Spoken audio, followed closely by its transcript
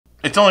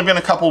It's only been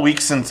a couple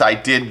weeks since I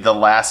did the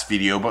last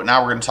video, but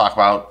now we're going to talk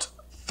about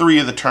 3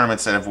 of the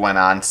tournaments that have went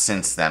on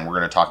since then. We're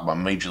going to talk about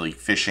Major League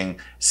Fishing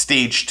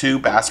Stage 2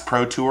 Bass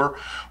Pro Tour.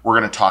 We're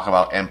going to talk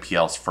about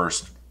NPL's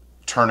first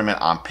tournament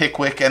on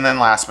Pickwick. And then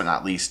last but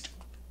not least,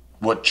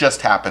 what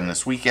just happened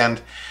this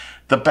weekend,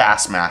 the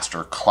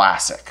Bassmaster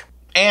Classic.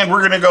 And we're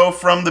going to go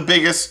from the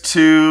biggest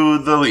to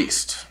the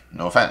least.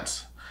 No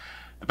offense.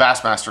 The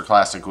Bassmaster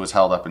Classic was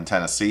held up in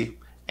Tennessee,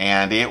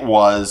 and it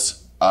was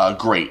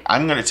great.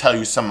 I'm going to tell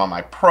you some of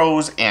my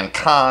pros and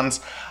cons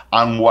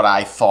on what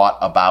I thought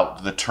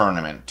about the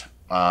tournament.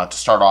 To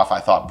start off, I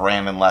thought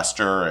Brandon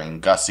Lester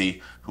and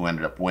Gussie, who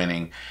ended up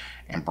winning,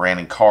 and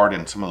Brandon Card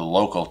and some of the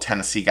local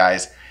Tennessee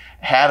guys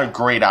had a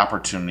great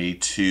opportunity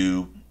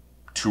to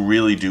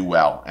really do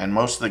well. And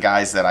most of the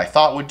guys that I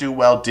thought would do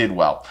well did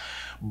well.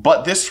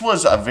 But this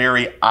was a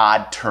very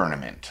odd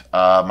tournament.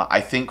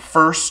 I think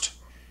first,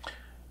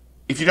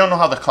 if you don't know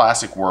how the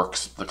Classic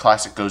works, the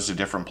Classic goes to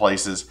different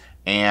places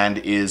and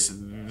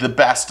is the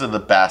best of the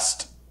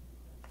best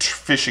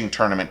fishing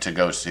tournament to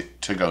go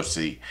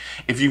see.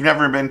 If you've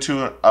never been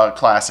to a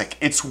Classic,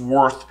 it's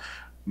worth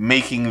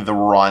making the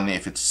run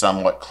if it's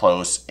somewhat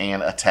close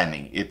and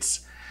attending.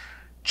 It's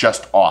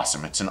just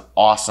awesome. It's an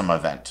awesome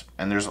event.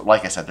 And there's,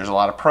 like I said, there's a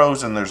lot of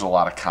pros and there's a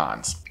lot of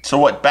cons. So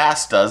what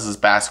Bass does is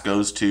Bass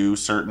goes to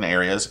certain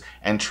areas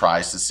and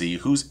tries to see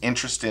who's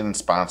interested in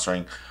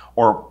sponsoring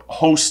or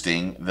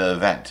hosting the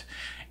event.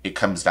 It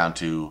comes down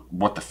to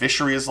what the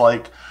fishery is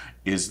like.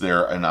 Is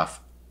there enough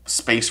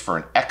space for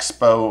an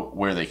expo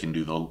where they can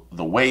do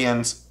the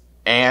weigh-ins,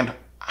 and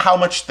how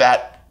much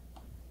that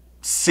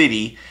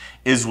city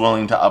is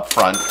willing to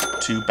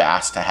upfront to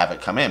Bass to have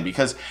it come in,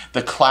 because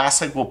the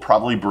Classic will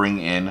probably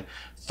bring in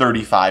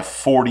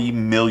 $35–40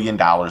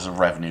 million of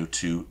revenue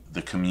to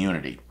the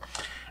community,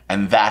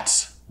 and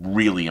that's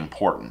really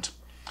important.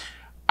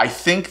 I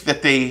think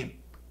that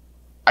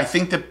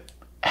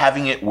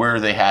having it where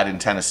they had in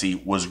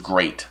Tennessee was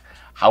great.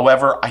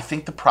 However, I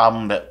think the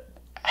problem that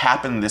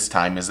happened this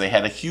time is they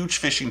had a huge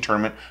fishing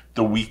tournament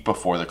the week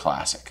before the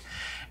Classic,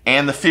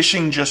 and the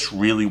fishing just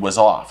really was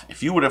off.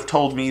 If you would have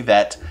told me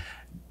that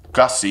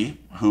Gussie,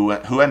 who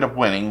ended up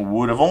winning,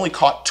 would have only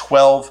caught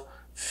 12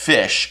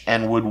 fish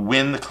and would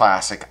win the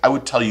Classic, I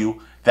would tell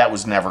you that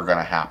was never going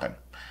to happen.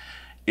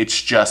 It's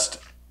just,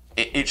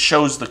 it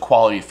shows the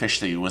quality of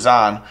fish that he was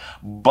on,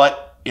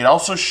 but it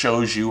also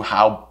shows you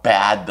how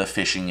bad the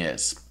fishing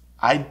is.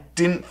 I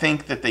didn't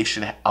think that they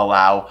should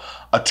allow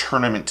a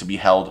tournament to be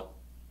held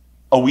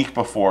a week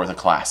before the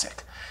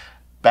Classic.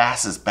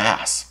 Bass is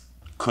Bass.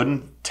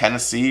 Couldn't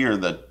Tennessee or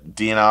the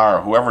DNR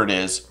or whoever it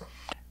is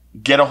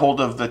get a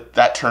hold of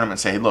that tournament and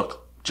say, hey,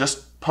 look,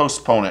 just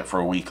postpone it for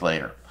a week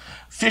later?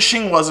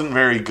 Fishing wasn't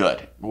very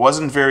good. It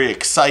wasn't very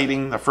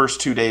exciting. The first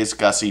 2 days,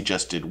 Gussie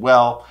just did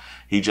well.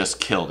 He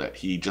just killed it.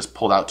 He just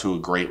pulled out to a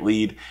great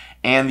lead.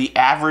 And the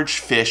average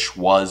fish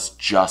was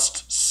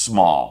just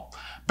small.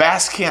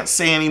 Bass can't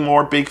say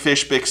anymore, big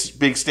fish,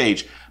 big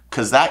stage,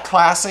 because that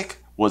Classic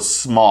was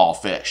small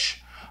fish.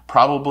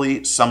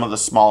 Probably some of the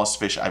smallest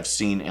fish I've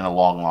seen in a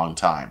long, long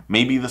time.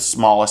 Maybe the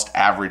smallest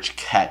average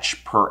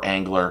catch per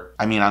angler.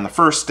 I mean, on the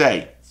first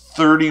day,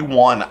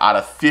 31 out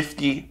of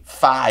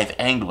 55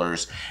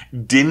 anglers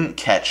didn't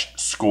catch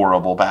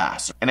scoreable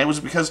bass. And it was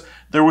because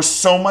there was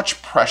so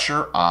much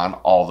pressure on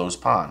all those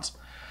ponds.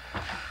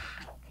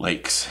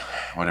 Lakes,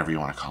 whatever you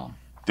want to call them.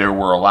 There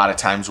were a lot of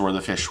times where the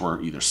fish were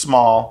either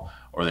small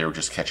or they were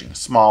just catching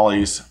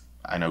smallies.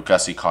 I know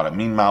Gussie caught a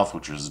meanmouth,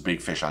 which was a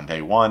big fish on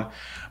day 1.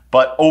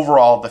 But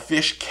overall, the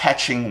fish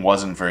catching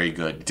wasn't very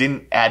good.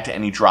 Didn't add to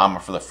any drama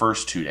for the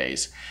first 2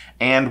 days.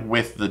 And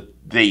with the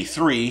day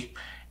 3,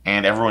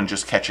 and everyone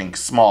just catching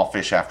small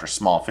fish after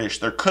small fish,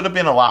 there could have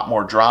been a lot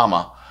more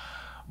drama,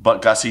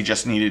 but Gussie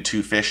just needed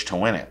 2 fish to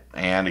win it.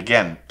 And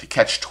again, to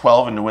catch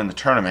 12 and to win the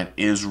tournament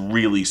is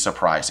really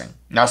surprising.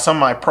 Now, some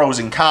of my pros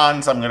and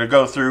cons I'm going to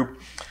go through.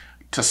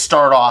 To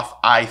start off,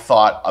 I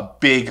thought a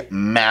big,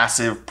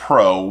 massive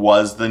pro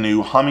was the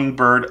new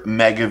Humminbird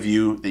Mega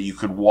View that you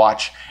could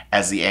watch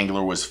as the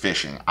angler was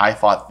fishing. I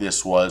thought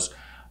this was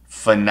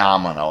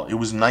phenomenal. It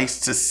was nice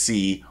to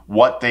see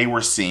what they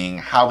were seeing,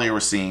 how they were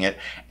seeing it,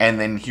 and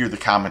then hear the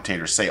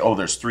commentators say, oh,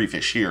 there's 3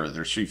 fish here,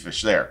 there's 3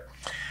 fish there.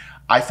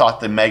 I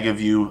thought the Mega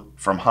View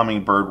from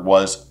Humminbird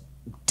was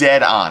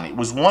dead on. It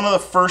was one of the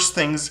first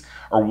things,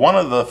 or one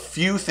of the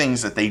few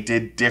things that they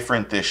did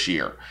different this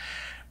year.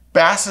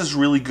 Bass is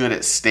really good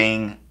at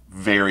staying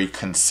very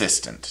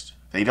consistent.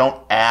 They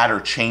don't add or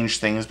change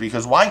things,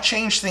 because why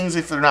change things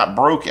if they're not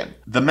broken?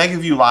 The Mega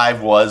View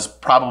Live was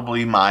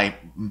probably my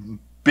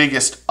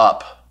biggest pro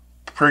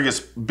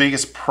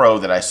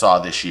that I saw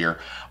this year.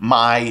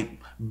 My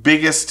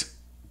biggest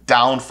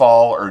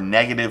downfall or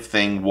negative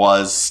thing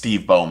was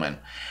Steve Bowman.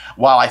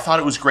 While I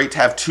thought it was great to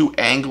have 2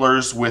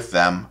 anglers with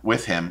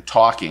him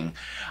talking,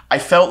 I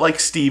felt like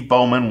Steve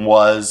Bowman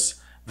was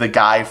the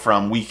guy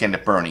from Weekend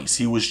at Bernie's.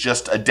 He was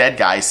just a dead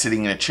guy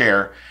sitting in a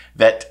chair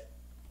that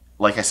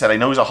like I said, I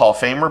know he's a Hall of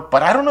Famer,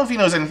 but I don't know if he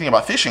knows anything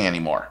about fishing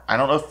anymore. I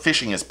don't know if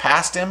fishing is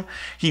past him.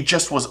 He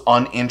just was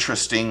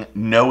uninteresting,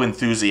 no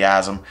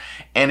enthusiasm,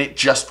 and it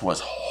just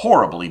was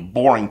horribly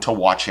boring to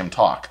watch him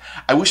talk.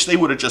 I wish they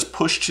would have just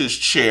pushed his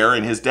chair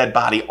and his dead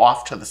body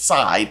off to the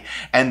side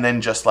and then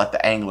just let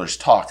the anglers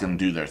talk and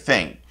do their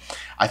thing.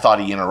 I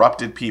thought he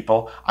interrupted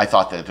people. I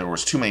thought that there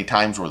was too many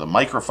times where the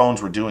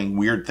microphones were doing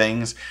weird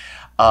things.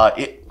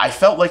 I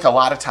felt like a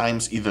lot of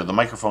times either the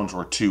microphones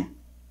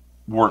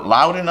weren't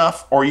loud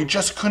enough, or you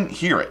just couldn't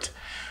hear it.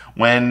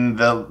 When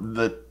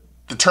the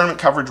tournament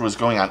coverage was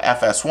going on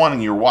FS1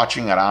 and you were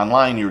watching it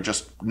online, you were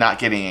just not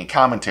getting any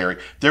commentary.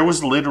 There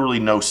was literally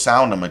no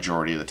sound a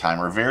majority of the time,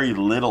 or very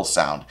little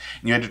sound.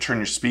 And you had to turn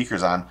your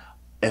speakers on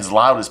as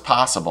loud as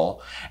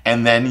possible,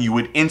 and then you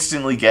would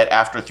instantly get,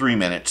 after 3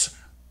 minutes,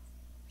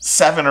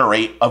 7 or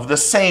 8 of the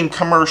same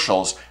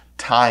commercials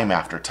time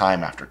after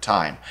time after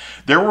time.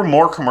 There were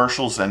more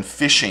commercials than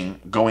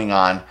fishing going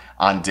on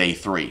day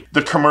 3.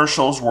 The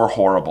commercials were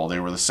horrible.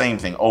 They were the same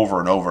thing over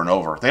and over and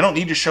over. They don't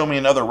need to show me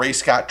another Ray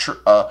Scott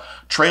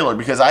trailer,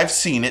 because I've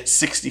seen it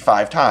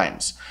 65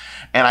 times.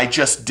 And I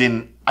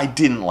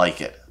didn't like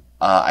it.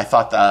 I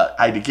thought that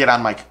I had to get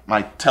on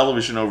my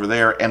television over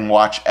there and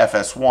watch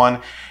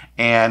FS1,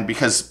 and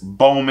because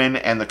Bowman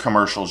and the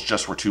commercials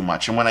just were too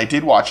much. And when I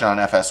did watch it on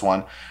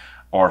FS1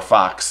 or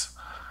Fox,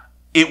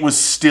 it was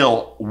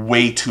still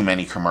way too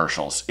many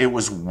commercials. It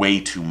was way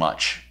too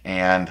much.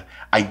 And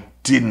I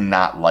did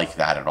not like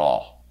that at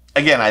all.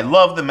 Again, I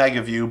love the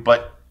Mega View,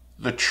 but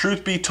the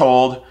truth be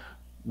told,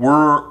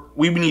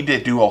 we need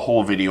to do a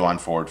whole video on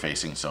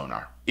forward-facing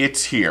sonar.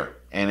 It's here,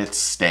 and it's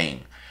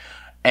staying.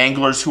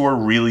 Anglers who are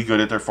really good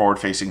at their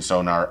forward-facing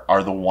sonar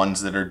are the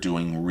ones that are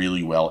doing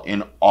really well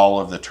in all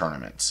of the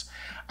tournaments.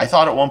 I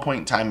thought at one point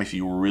in time, if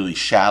you were really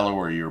shallow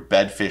or you're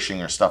bed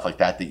fishing or stuff like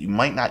that, that you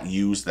might not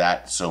use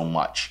that so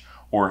much,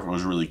 or if it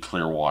was really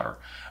clear water.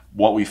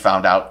 What we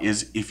found out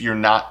is if you're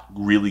not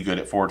really good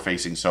at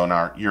forward-facing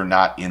sonar, you're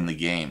not in the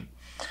game.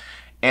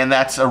 And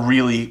that's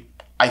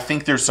I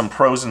think there's some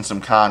pros and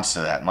some cons to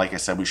that. And like I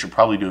said, we should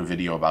probably do a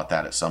video about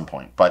that at some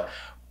point. But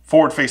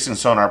forward-facing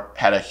sonar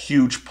had a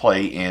huge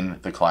play in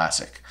the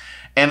Classic.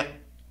 And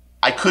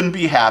I couldn't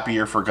be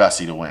happier for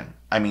Gussie to win.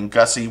 I mean,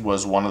 Gussie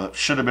was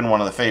should have been one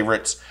of the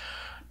favorites.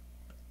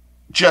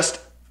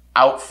 Just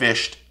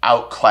outfished,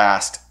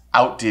 outclassed,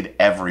 outdid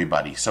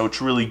everybody. So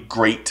it's really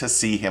great to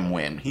see him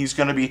win. He's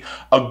going to be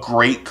a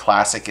great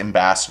Classic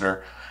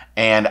ambassador,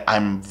 and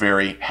I'm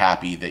very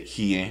happy that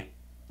he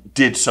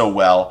did so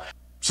well.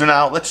 So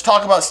now let's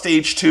talk about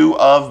stage 2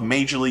 of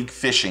Major League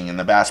Fishing in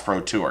the Bass Pro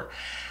Tour.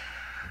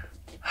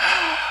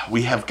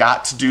 We have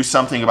got to do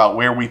something about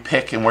where we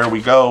pick and where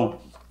we go,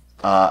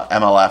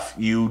 MLF.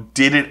 You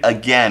did it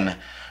again.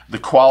 The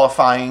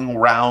qualifying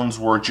rounds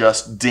were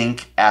just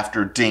dink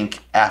after dink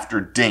after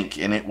dink,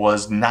 and it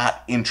was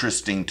not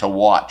interesting to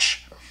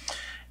watch.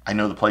 I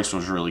know the place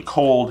was really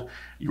cold.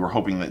 You were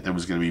hoping that there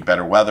was going to be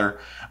better weather,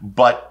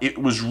 but it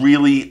was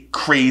really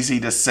crazy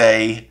to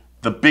say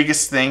the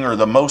biggest thing, or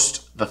the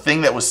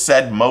thing that was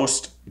said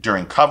most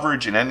during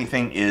coverage and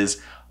anything,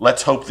 is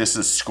let's hope this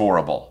is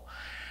scoreable,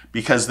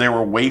 because there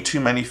were way too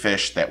many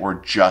fish that were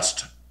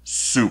just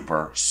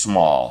super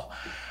small.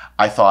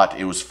 I thought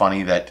it was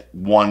funny that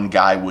one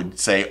guy would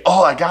say,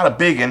 "Oh, I got a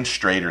big one."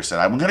 Strader said,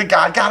 I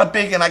got a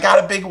big one, I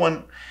got a big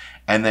one.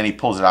 And then he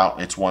pulls it out,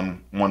 and it's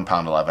 1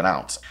 pound 11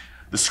 ounce.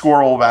 The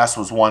squirrel bass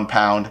was 1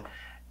 pound.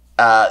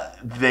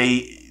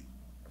 They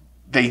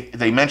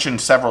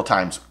mentioned several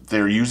times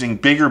they're using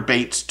bigger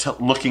baits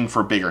looking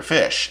for bigger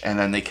fish, and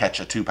then they catch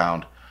a 2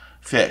 pound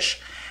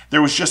fish.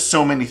 There was just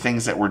so many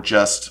things that were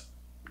just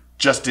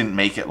didn't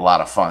make it a lot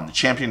of fun. The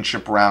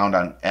championship round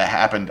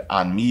happened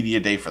on media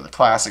day for the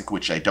Classic,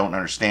 which I don't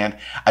understand.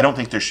 I don't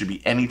think there should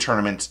be any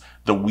tournaments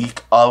the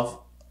week of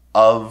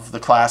the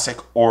Classic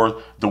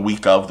or the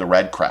week of the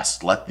Red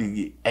Crest. Let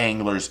the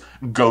anglers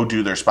go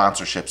do their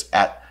sponsorships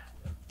at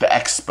the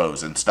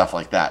expos and stuff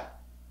like that.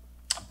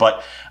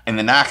 But in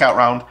the knockout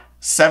round,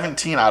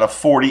 17 out of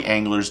 40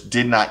 anglers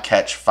did not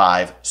catch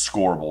 5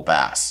 scoreable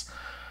bass.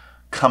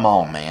 Come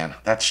on, man.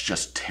 That's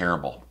just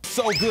terrible.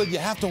 So good, you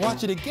have to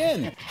watch it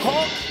again.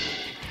 Hawk,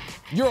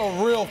 you're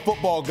a real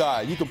football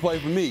guy. You can play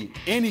for me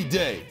any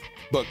day.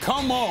 But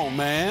come on,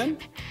 man.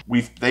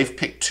 They've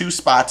picked 2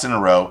 spots in a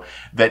row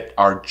that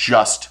are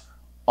just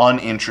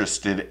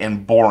uninterested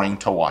and boring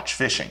to watch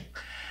fishing.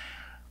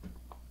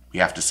 We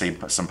have to say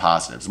some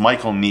positives.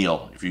 Michael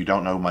Neal, if you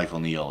don't know who Michael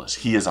Neal is,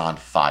 he is on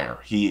fire.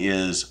 He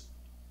is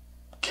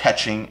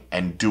catching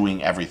and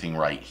doing everything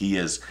right. He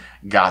has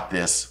got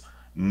this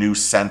new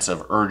sense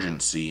of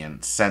urgency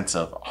and sense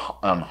of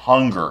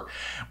hunger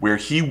where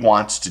he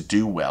wants to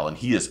do well, and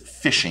he is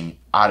fishing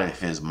out of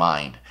his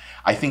mind.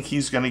 I think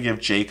he's going to give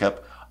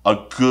Jacob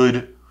a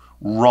good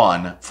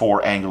run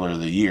for Angler of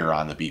the Year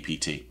on the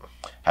BPT.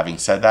 Having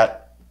said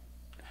that,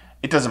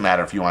 it doesn't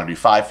matter if you want to do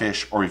 5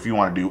 fish or if you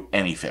want to do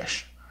any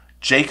fish.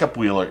 Jacob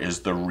Wheeler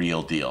is the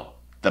real deal.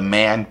 The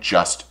man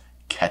just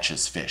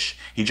catches fish.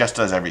 He just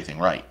does everything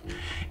right.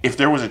 If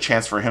there was a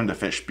chance for him to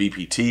fish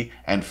BPT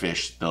and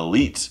fish the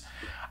elites,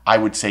 I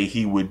would say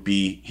he would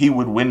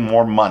win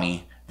more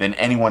money than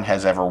anyone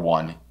has ever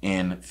won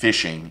in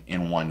fishing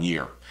in 1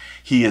 year.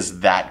 He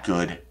is that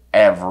good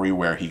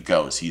everywhere he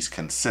goes. He's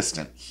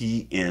consistent.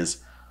 He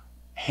is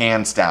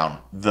hands down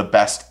the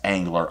best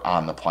angler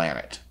on the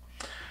planet.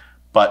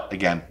 But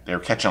again, they're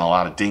catching a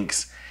lot of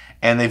dinks,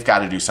 and they've got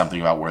to do something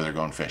about where they're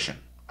going fishing.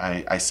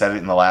 I said it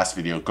in the last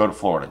video. Go to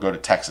Florida, go to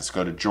Texas,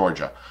 go to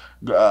Georgia,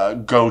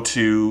 go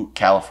to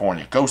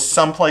California. Go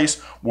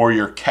someplace where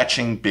you're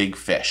catching big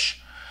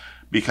fish,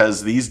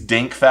 because these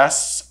dink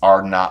fests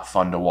are not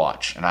fun to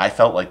watch. And I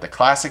felt like the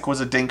Classic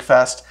was a dink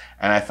fest,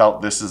 and I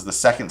felt this is the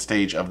second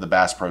stage of the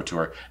Bass Pro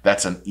Tour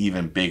that's an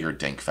even bigger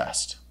dink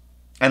fest.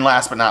 And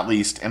last but not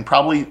least, and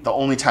probably the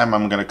only time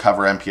I'm going to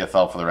cover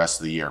MPFL for the rest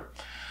of the year,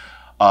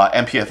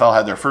 MPFL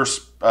had their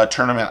first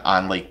tournament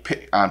on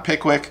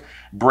Pickwick.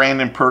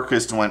 Brandon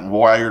Perkins went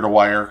wire to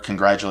wire.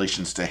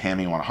 Congratulations to him.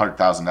 He won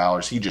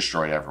 $100,000. He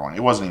destroyed everyone.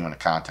 It wasn't even a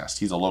contest.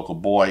 He's a local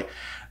boy,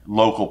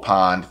 local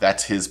pond.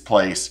 That's his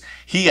place.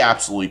 He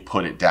absolutely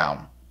put it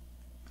down.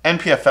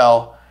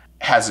 NPFL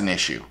has an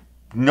issue.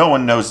 No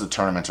one knows the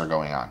tournaments are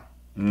going on.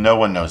 No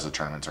one knows the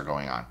tournaments are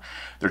going on.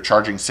 They're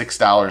charging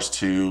 $6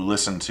 to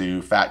listen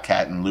to Fat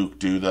Cat and Luke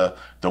do the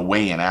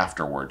weigh-in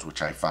afterwards,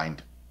 which I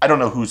find, I don't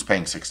know who's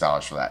paying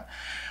 $6 for that.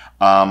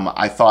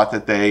 I thought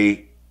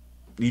that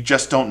you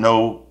just don't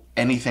know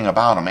anything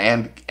about them.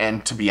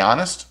 And to be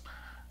honest,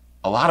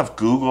 a lot of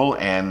Google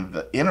and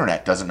the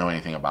internet doesn't know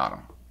anything about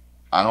them.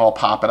 I'll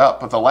pop it up,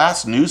 but the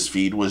last news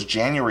feed was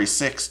January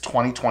 6,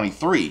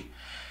 2023,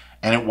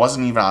 and it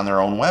wasn't even on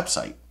their own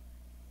website.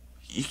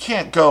 You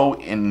can't go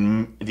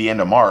in the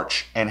end of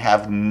March and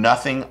have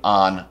nothing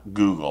on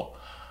Google.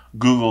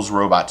 Google's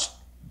robots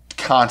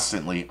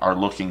constantly are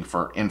looking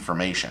for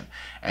information,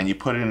 and you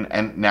put in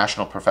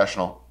National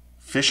Professional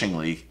Fishing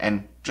League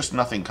and just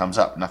nothing comes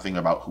up. Nothing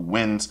about who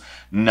wins,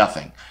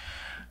 nothing.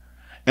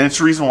 And it's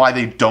the reason why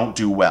they don't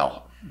do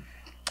well.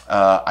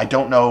 I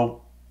don't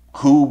know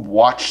who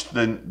watched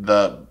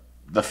the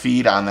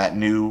feed on that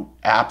new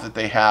app that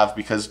they have,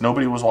 because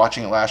nobody was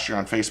watching it last year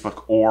on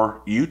Facebook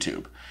or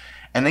YouTube.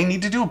 And they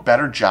need to do a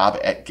better job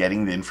at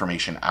getting the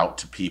information out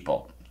to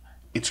people.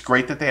 It's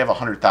great that they have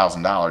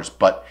 $100,000,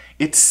 but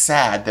it's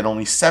sad that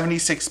only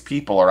 76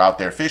 people are out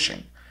there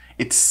fishing.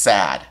 It's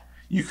sad.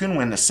 You can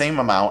win the same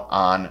amount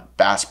on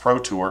Bass Pro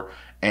Tour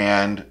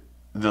and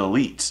the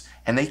elites,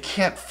 and they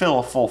can't fill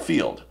a full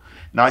field.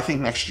 Now, I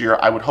think next year,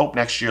 I would hope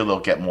next year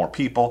they'll get more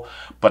people,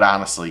 but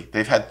honestly,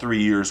 they've had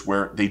 3 years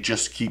where they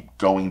just keep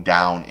going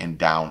down and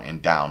down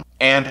and down.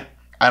 And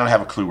I don't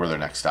have a clue where their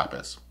next stop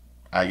is.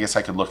 I guess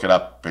I could look it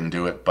up and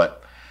do it,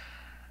 but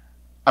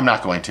I'm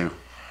not going to.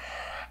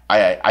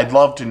 I'd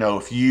love to know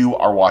if you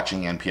are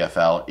watching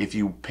NPFL, if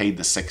you paid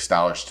the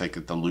 $6 to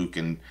get the Luke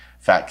and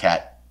Fat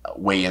Cat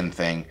weigh-in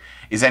thing.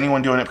 Is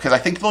anyone doing it? Because I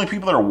think the only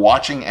people that are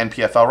watching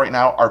NPFL right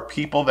now are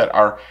people that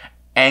are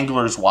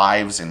anglers'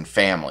 wives and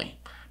family.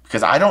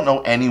 Because I don't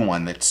know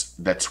anyone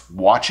that's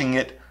watching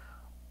it,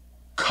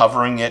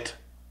 covering it,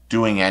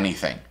 doing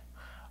anything.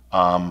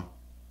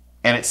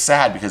 And it's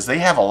sad because they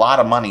have a lot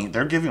of money.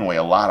 They're giving away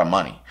a lot of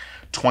money.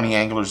 20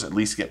 anglers at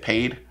least get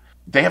paid.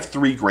 They have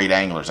 3 great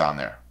anglers on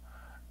there.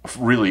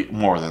 Really,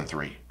 more than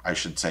 3, I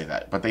should say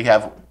that. But they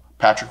have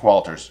Patrick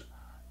Walters,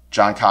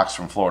 John Cox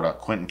from Florida,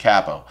 Quentin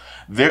Capo.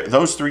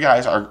 Those 3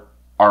 guys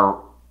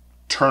are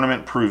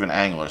tournament-proven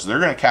anglers. They're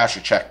going to cash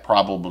a check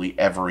probably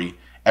every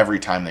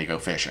time they go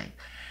fishing.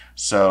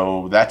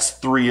 So that's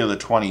 3 of the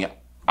 20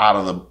 out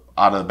of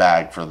the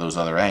bag for those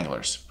other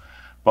anglers.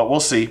 But we'll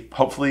see.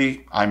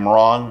 Hopefully I'm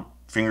wrong.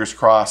 Fingers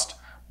crossed.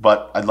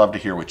 But I'd love to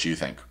hear what you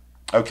think.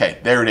 Okay,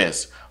 there it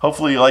is.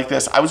 Hopefully you like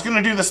this. I was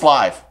going to do this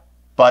live,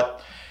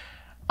 but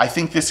I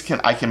think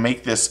I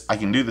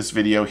can do this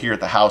video here at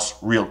the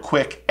house real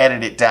quick,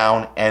 edit it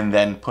down, and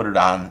then put it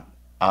on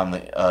the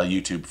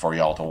YouTube for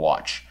y'all to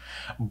watch.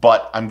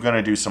 But I'm going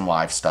to do some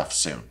live stuff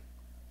soon.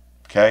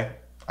 Okay?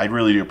 I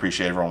really do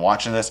appreciate everyone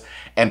watching this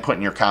and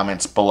putting your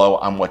comments below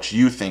on what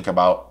you think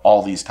about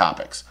all these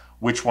topics.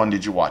 Which one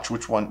did you watch?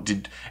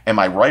 Am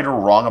I right or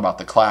wrong about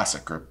the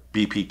Classic or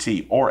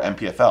BPT or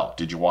MPFL?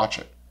 Did you watch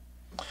it?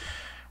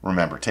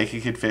 Remember, take a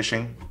kid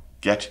fishing,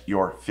 get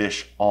your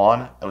fish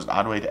on. That was an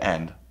odd way to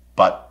end,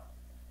 but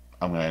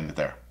I'm going to end it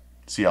there.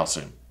 See y'all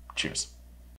soon. Cheers.